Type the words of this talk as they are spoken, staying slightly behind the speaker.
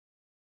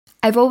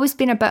I've always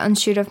been a bit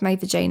unsure of my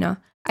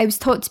vagina. I was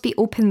taught to be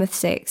open with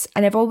sex,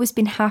 and I've always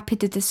been happy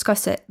to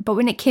discuss it, but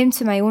when it came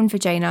to my own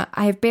vagina,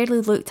 I have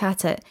barely looked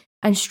at it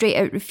and straight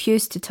out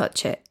refused to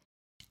touch it.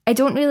 I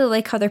don't really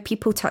like other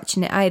people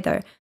touching it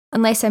either,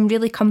 unless I'm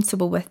really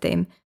comfortable with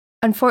them.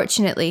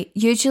 Unfortunately,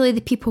 usually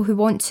the people who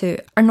want to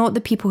are not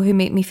the people who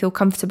make me feel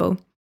comfortable.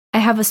 I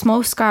have a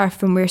small scar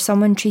from where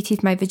someone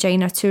treated my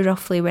vagina too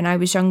roughly when I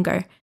was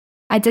younger.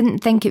 I didn't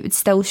think it would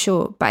still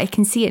show, but I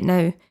can see it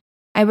now.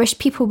 I wish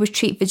people would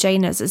treat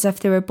vaginas as if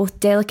they were both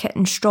delicate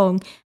and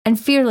strong, and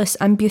fearless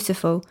and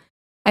beautiful.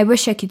 I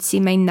wish I could see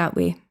mine that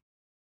way.